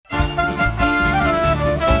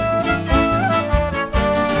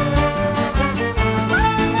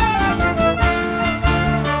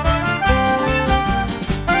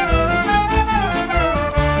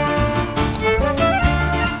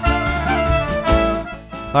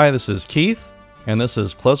Hi, this is Keith, and this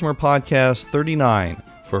is Klezmer Podcast 39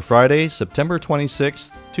 for Friday, September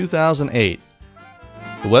 26, 2008.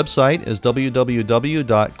 The website is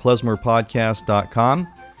www.klezmerpodcast.com,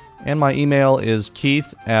 and my email is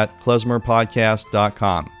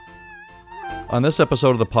keith@klezmerpodcast.com. On this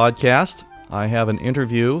episode of the podcast, I have an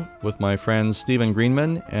interview with my friends Stephen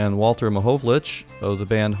Greenman and Walter Mahovlich of the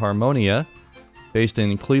band Harmonia, based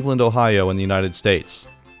in Cleveland, Ohio in the United States.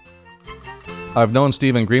 I've known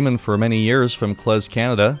Stephen Greenman for many years from Klez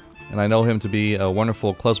Canada, and I know him to be a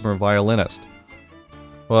wonderful klezmer violinist.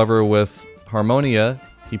 However, with Harmonia,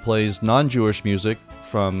 he plays non-Jewish music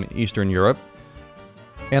from Eastern Europe,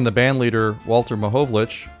 and the band leader, Walter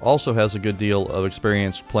Mahovlich, also has a good deal of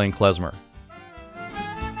experience playing klezmer.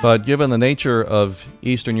 But given the nature of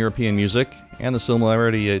Eastern European music and the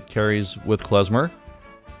similarity it carries with klezmer,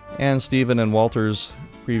 and Stephen and Walter's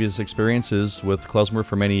previous experiences with klezmer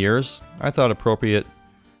for many years, I thought appropriate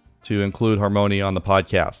to include Harmonia on the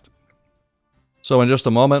podcast. So in just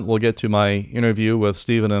a moment, we'll get to my interview with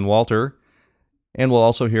Stephen and Walter, and we'll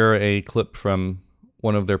also hear a clip from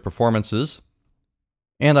one of their performances.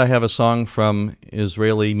 And I have a song from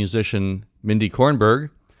Israeli musician Mindy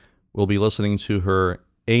Kornberg. We'll be listening to her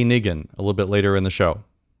A Niggin a little bit later in the show.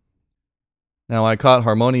 Now, I caught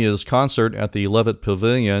Harmonia's concert at the Levitt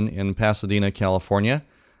Pavilion in Pasadena, California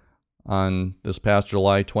on this past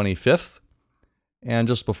July 25th. And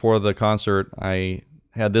just before the concert, I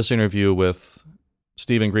had this interview with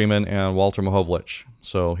Stephen Greenman and Walter Mahovlich.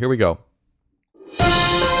 So here we go.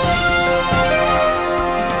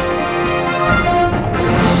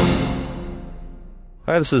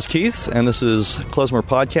 Hi, this is Keith, and this is Klezmer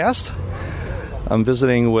Podcast. I'm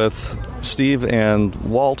visiting with Steve and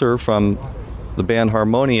Walter from the band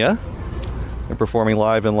Harmonia. They're performing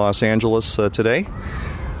live in Los Angeles today.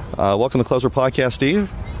 Welcome to Klezmer Podcast, Steve.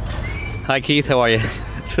 Hi, Keith. How are you?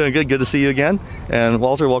 Doing good. Good to see you again. And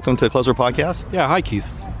Walter, welcome to Klezmer Podcast. Yeah, hi,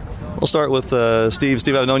 Keith. We'll start with Steve.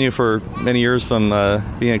 Steve, I've known you for many years from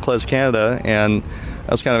being at Klez Canada, and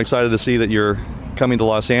I was kind of excited to see that you're coming to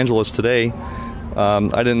Los Angeles today. I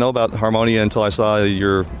didn't know about Harmonia until I saw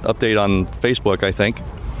your update on Facebook, I think.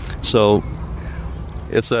 So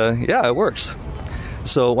it's it works.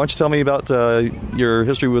 So why don't you tell me about your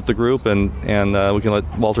history with the group, and we can let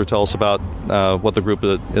Walter tell us about what the group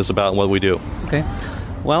is about and what we do. Okay.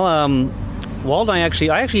 Well, Walt and I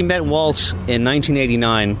actually met Walt in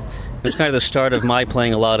 1989. It was kind of the start of my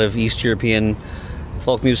playing a lot of East European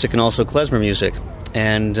folk music and also klezmer music.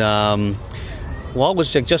 And Walt was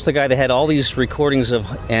just the guy that had all these recordings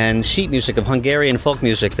and sheet music of Hungarian folk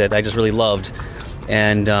music that I just really loved.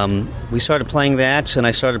 And we started playing that, and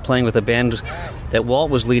I started playing with a band that Walt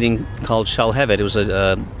was leading called Shalhevet. It was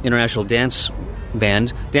an international dance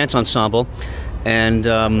band, dance ensemble. And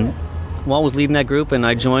Walt was leading that group, and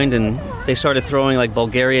I joined, and they started throwing like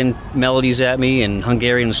Bulgarian melodies at me, and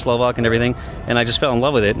Hungarian and Slovak and everything. And I just fell in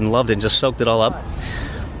love with it and loved it and just soaked it all up.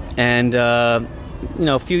 And, a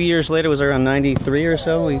few years later, it was around 93 or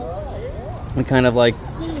so, we kind of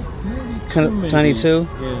 92.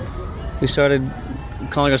 Yeah. We started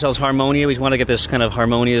calling ourselves Harmonia. We wanted to get this kind of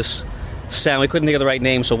harmonious sound. We couldn't think of the right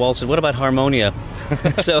name, so Walt said, "What about Harmonia?" And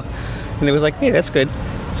it was like, "Hey, that's good."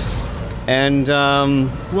 And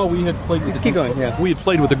we had played with keep going. Yeah, we had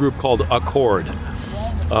played with a group called Accord,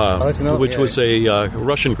 which was a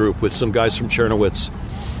Russian group with some guys from Chernowitz.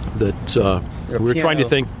 That we were trying to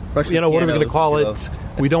think, Russian what are we going to call duo. it?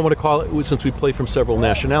 We don't want to call it, since we play from several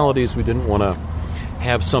nationalities. We didn't want to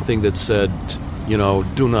have something that said,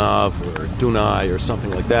 Dunav or Dunai or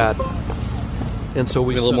something like that. And so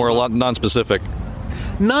we a little more non-specific.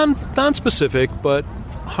 Non-specific, but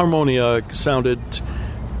Harmonia sounded,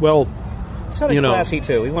 classy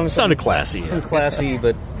too. We wanted sounded classy. Something classy,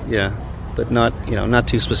 but not not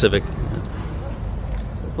too specific.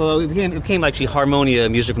 Well, it became actually Harmonia,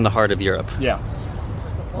 music from the heart of Europe. Yeah.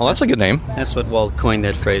 Well, that's a good name. That's what Walt coined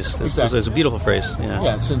that phrase. Exactly. It's a beautiful phrase.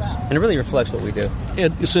 Yeah. And it really reflects what we do.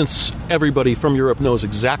 And since everybody from Europe knows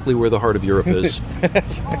exactly where the heart of Europe is,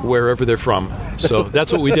 wherever they're from, so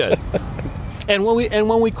that's what we did. And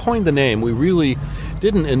when we coined the name, we really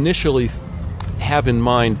didn't initially have in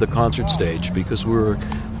mind the concert stage, because we were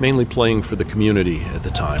mainly playing for the community at the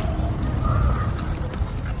time.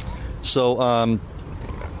 So,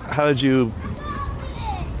 how did you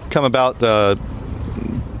come about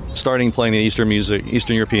starting playing the Eastern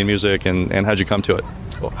European music, and how'd you come to it?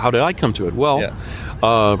 Well, how did I come to it? Well,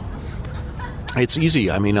 it's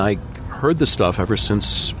easy. I mean, I heard the stuff ever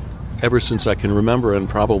since I can remember, and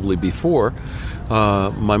probably before.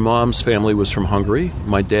 My mom's family was from Hungary.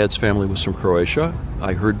 My dad's family was from Croatia.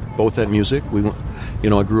 I heard both that music.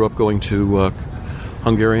 I grew up going to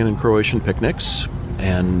Hungarian and Croatian picnics,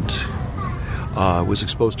 and was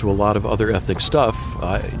exposed to a lot of other ethnic stuff.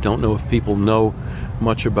 I don't know if people know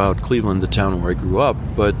much about Cleveland, the town where I grew up,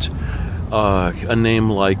 but a name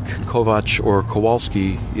like Kovac or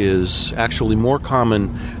Kowalski is actually more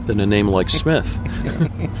common than a name like Smith.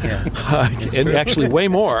 And actually way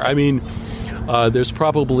more. I mean, there's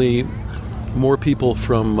probably more people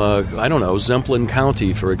from, Zemplín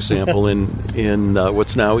County, for example, in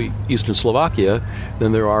what's now eastern Slovakia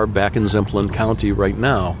than there are back in Zemplín County right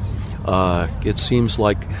now. It seems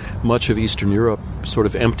like much of Eastern Europe sort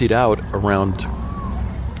of emptied out around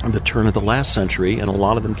the turn of the last century, and a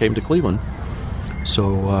lot of them came to Cleveland.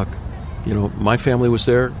 So, my family was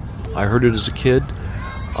there. I heard it as a kid.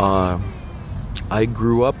 I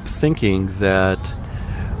grew up thinking that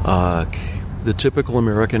the typical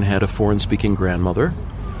American had a foreign-speaking grandmother,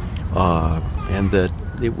 and that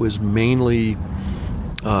it was mainly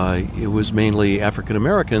African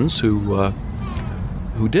Americans who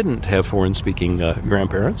didn't have foreign-speaking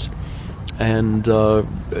grandparents, and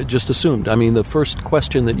just assumed. I mean, the first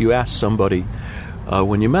question that you asked somebody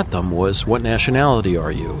when you met them was, "What nationality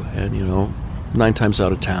are you?" And 9 times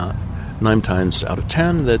out of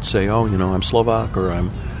 10, they'd say, "Oh, I'm Slovak, or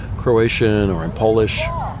I'm Croatian, or I'm Polish,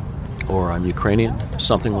 or I'm Ukrainian,"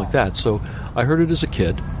 something like that. So I heard it as a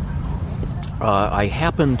kid. I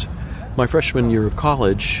happened, my freshman year of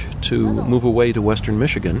college, to move away to Western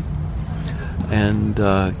Michigan, and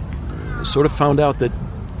sort of found out that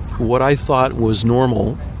what I thought was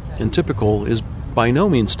normal and typical is by no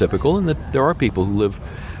means typical, and that there are people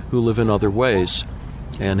who live in other ways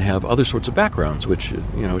and have other sorts of backgrounds, which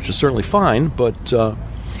is certainly fine. But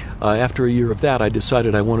after a year of that, I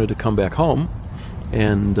decided I wanted to come back home,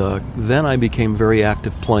 and then I became very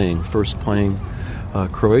active playing. First playing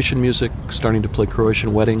Croatian music, starting to play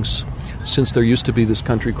Croatian weddings, since there used to be this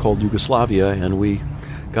country called Yugoslavia, and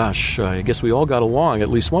I guess we all got along at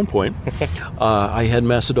least one point. I had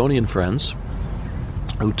Macedonian friends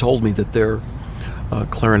who told me that their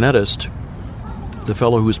clarinetist, the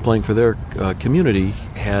fellow who was playing for their community,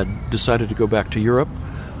 had decided to go back to Europe.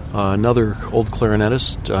 Another old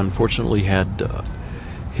clarinetist, unfortunately, had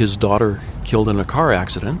his daughter killed in a car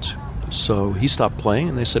accident, so he stopped playing,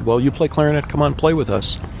 and they said, "Well, you play clarinet, come on, play with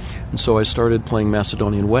us." And so I started playing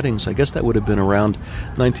Macedonian weddings. I guess that would have been around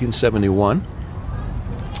 1971.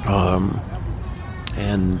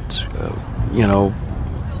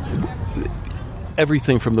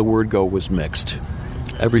 Everything from the word go was mixed.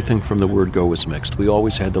 We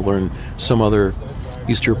always had to learn some other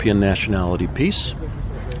East European nationality piece.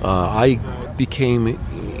 I became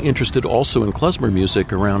interested also in klezmer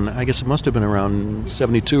music around, I guess it must have been around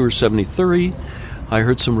 72 or 73. I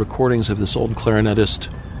heard some recordings of this old clarinetist.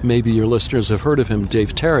 Maybe your listeners have heard of him,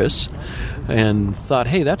 Dave Terrace, and thought,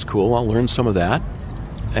 hey, that's cool, I'll learn some of that.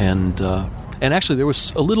 And actually there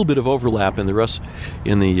was a little bit of overlap in the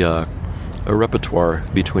repertoire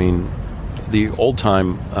between the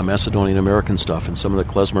old-time Macedonian American stuff and some of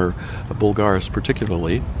the klezmer Bulgars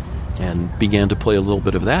particularly, and began to play a little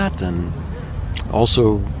bit of that. And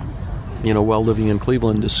also, while living in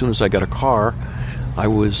Cleveland, as soon as I got a car, I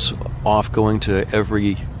was off going to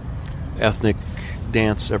every ethnic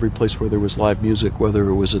dance, every place where there was live music, whether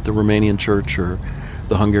it was at the Romanian church or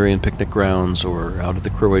the Hungarian picnic grounds or out at the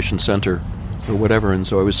Croatian center or whatever. And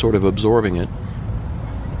so I was sort of absorbing it,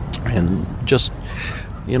 and just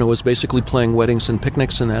was basically playing weddings and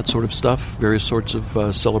picnics and that sort of stuff, various sorts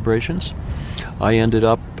of celebrations. I ended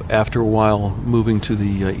up, after a while, moving to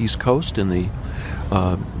the East Coast in the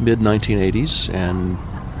mid-1980s, and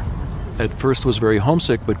at first was very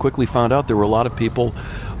homesick, but quickly found out there were a lot of people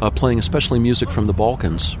playing especially music from the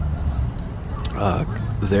Balkans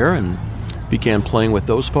there, and began playing with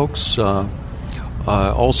those folks. I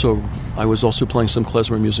was also playing some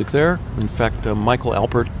klezmer music there. In fact, Michael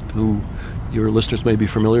Alpert, who your listeners may be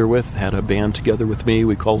familiar with, had a band together with me.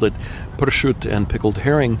 We called it Pršut and Pickled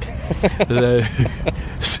Herring,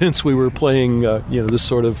 since we were playing, this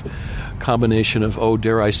sort of combination of,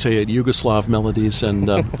 dare I say it, Yugoslav melodies and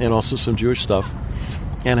also some Jewish stuff,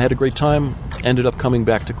 and had a great time. Ended up coming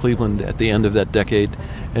back to Cleveland at the end of that decade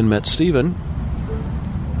and met Stephen,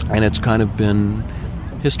 and it's kind of been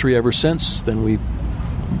history ever since. Then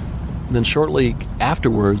shortly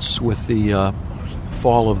afterwards, with the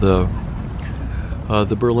fall of the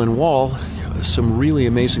Berlin Wall, some really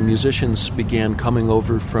amazing musicians began coming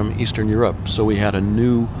over from Eastern Europe. So we had a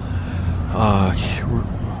new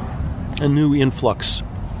influx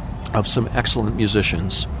of some excellent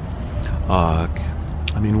musicians.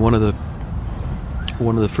 One of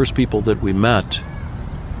the first people that we met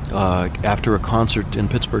after a concert in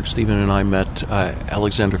Pittsburgh, Stephen and I met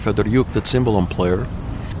Alexander Fedoryuk, the cymbalum player,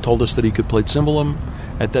 told us that he could play cymbalum.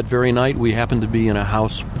 At that very night, we happened to be in a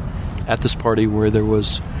house at this party where there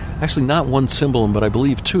was actually not one cymbalum, but I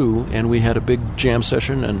believe two, and we had a big jam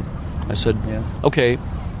session, and I said, okay,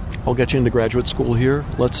 I'll get you into graduate school here.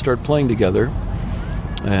 Let's start playing together.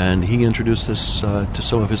 And he introduced us to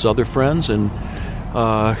some of his other friends, and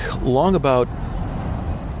long about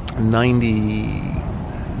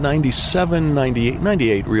 97,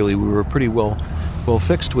 98 really, we were pretty well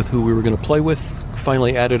fixed with who we were going to play with.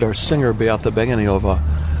 Finally added our singer, Beata Begeniova,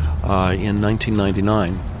 in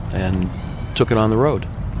 1999, and took it on the road.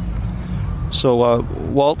 So,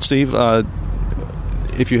 Walt, Steve,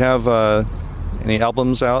 if you have any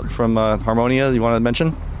albums out from Harmonia you want to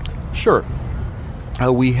mention? Sure.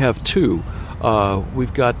 We have two.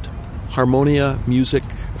 We've got Harmonia Music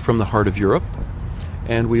from the Heart of Europe,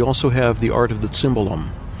 and we also have The Art of the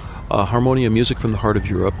Cymbalum. Harmonia Music from the Heart of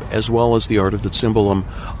Europe, as well as The Art of the Cymbalum,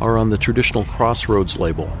 are on the traditional Crossroads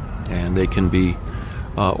label, and they can be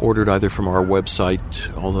ordered either from our website,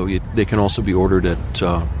 although they can also be ordered at,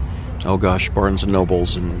 Barnes &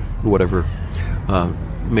 Nobles and whatever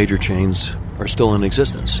major chains are still in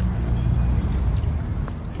existence.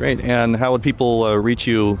 Great. And how would people reach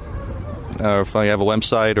you if I have a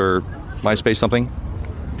website or MySpace something?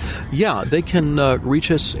 Yeah, they can reach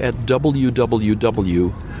us at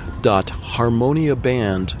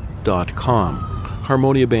www.harmoniaband.com.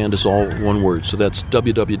 Harmonia Band is all one word, so that's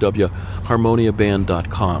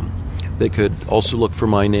www.harmoniaband.com. They could also look for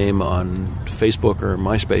my name on Facebook or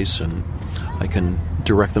MySpace, and I can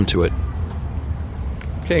direct them to it.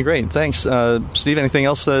 Okay, great. Thanks. Steve, anything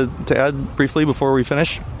else to add briefly before we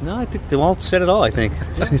finish? No, I think they all said it all, I think.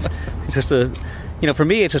 It's just for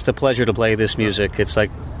me, it's just a pleasure to play this music. It's like,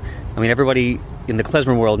 everybody in the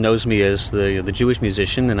klezmer world knows me as the Jewish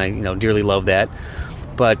musician, and I dearly love that.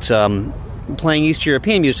 But playing East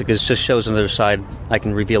European music just shows another side. I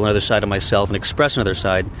can reveal another side of myself and express another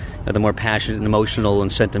side, the more passionate and emotional and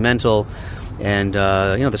sentimental, and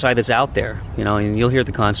the side that's out there. And you'll hear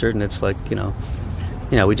the concert, and it's like we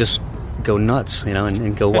just go nuts,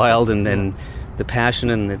 and go wild, and the passion,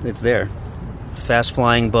 and it's there. Fast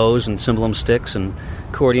flying bows and cymbalum sticks and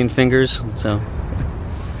accordion fingers. So.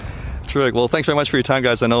 Terrific. Well, thanks very much for your time,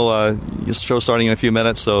 guys. I know your show's starting in a few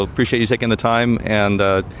minutes, so appreciate you taking the time, and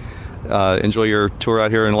enjoy your tour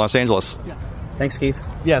out here in Los Angeles. Yeah. Thanks, Keith.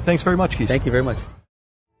 Yeah, thanks very much, Keith. Thank you very much.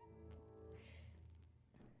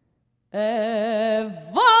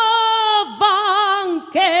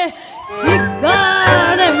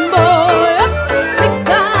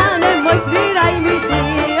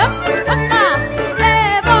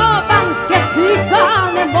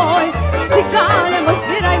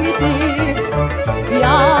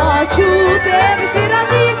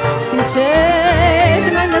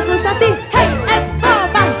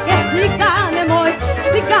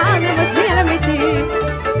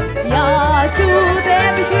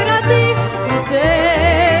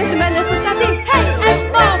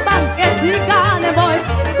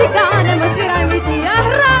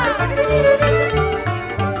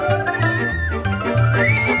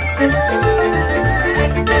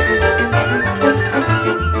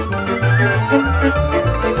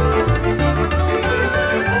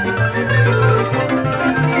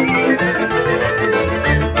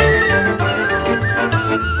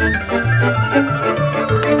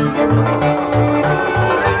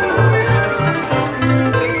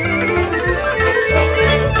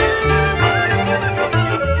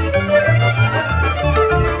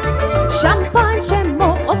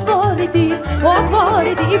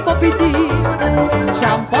 otvoriti i popiti.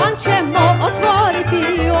 Šampan ćemo otvoriti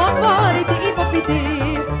i popiti.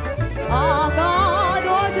 A kad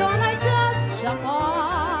dođe onaj čas,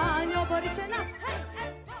 šampanj oborit će nas.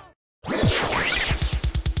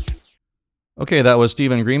 Okay, that was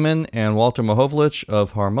Stephen Greenman and Walter Mahovlich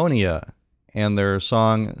of Harmonia and their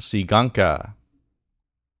song Ciganka.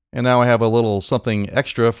 And now I have a little something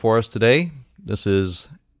extra for us today. This is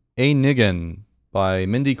A Niggin by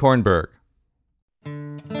Mindy Kornberg.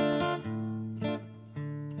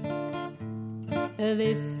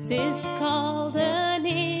 This is called a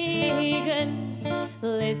niggin.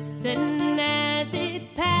 Listen as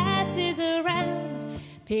it passes around.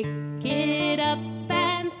 Pick it up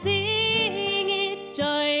and sing it.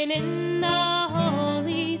 Join in the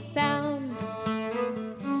holy sound.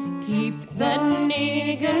 Keep the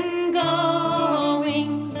niggin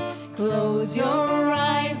going. Close your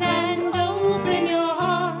eyes and open your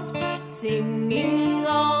heart. Singing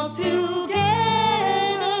all together.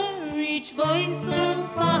 Each voice will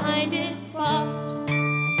find its spot.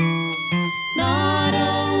 Not a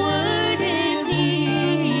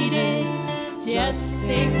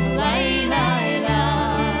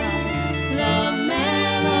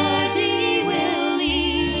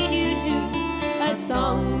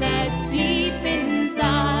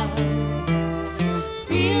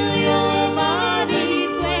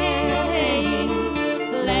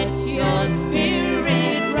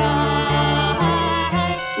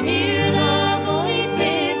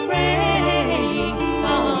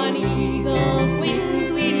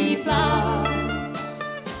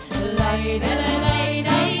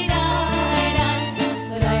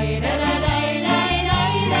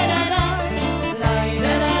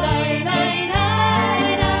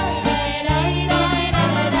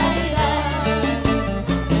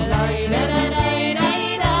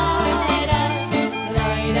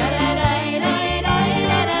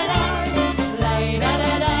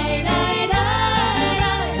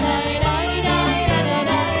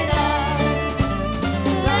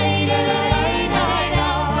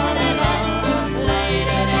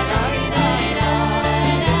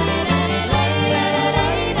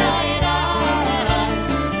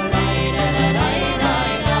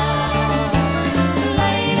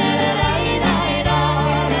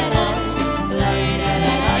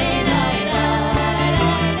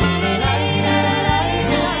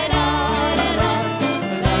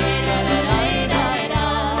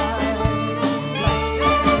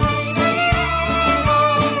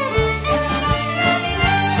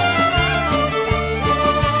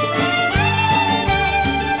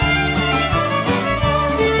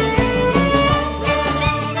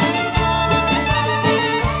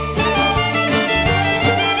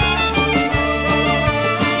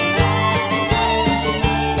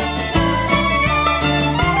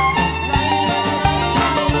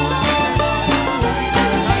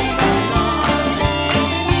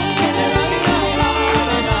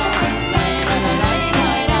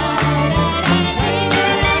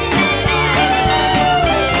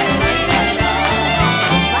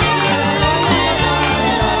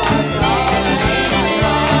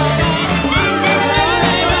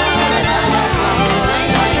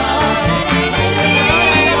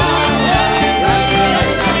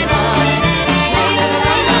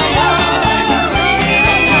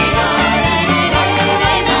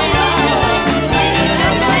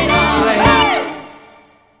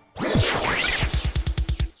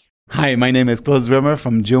Hi, my name is Klaus Römer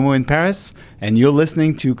from Jomo in Paris, and you're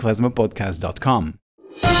listening to klezmerpodcast.com.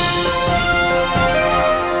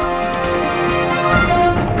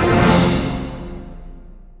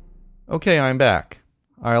 Okay, I'm back.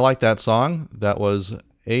 I like that song. That was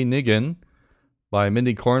A Niggin by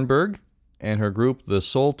Mindy Kornberg and her group the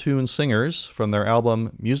Soul Tune Singers from their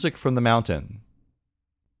album Music from the Mountain.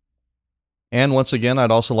 And once again,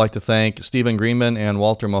 I'd also like to thank Stephen Greenman and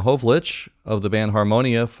Walter Mahovlich of the band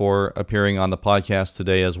Harmonia for appearing on the podcast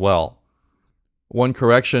today as well. One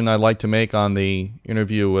correction I'd like to make on the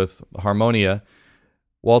interview with Harmonia: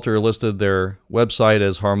 Walter listed their website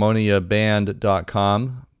as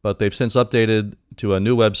harmoniaband.com, but they've since updated to a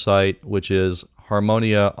new website, which is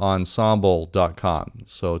harmoniaensemble.com.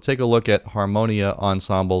 So take a look at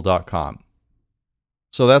harmoniaensemble.com.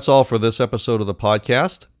 So that's all for this episode of the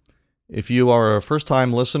podcast. If you are a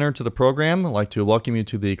first-time listener to the program, I'd like to welcome you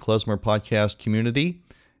to the Klezmer Podcast community,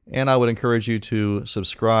 and I would encourage you to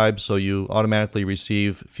subscribe so you automatically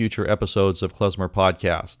receive future episodes of Klezmer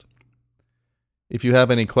Podcast. If you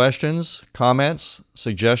have any questions, comments,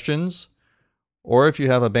 suggestions, or if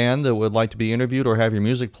you have a band that would like to be interviewed or have your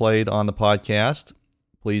music played on the podcast,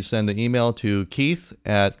 please send an email to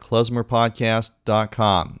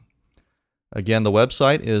keith@klezmerpodcast.com. Again, the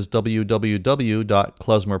website is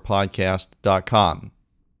www.klezmerpodcast.com.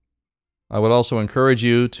 I would also encourage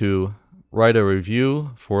you to write a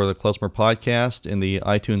review for the Klezmer Podcast in the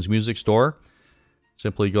iTunes Music Store.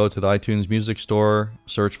 Simply go to the iTunes Music Store,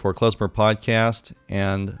 search for Klezmer Podcast,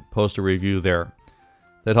 and post a review there.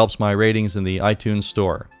 That helps my ratings in the iTunes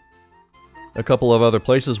Store. A couple of other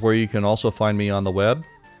places where you can also find me on the web.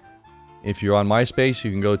 If you're on MySpace,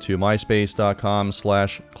 you can go to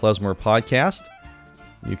myspace.com/klezmerpodcast.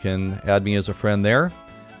 You can add me as a friend there.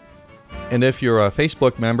 And if you're a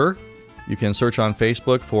Facebook member, you can search on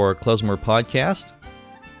Facebook for Klezmer Podcast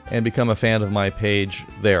and become a fan of my page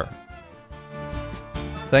there.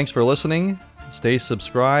 Thanks for listening. Stay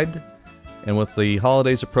subscribed. And with the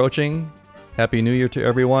holidays approaching, Happy New Year to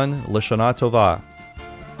everyone. Lashana Tova.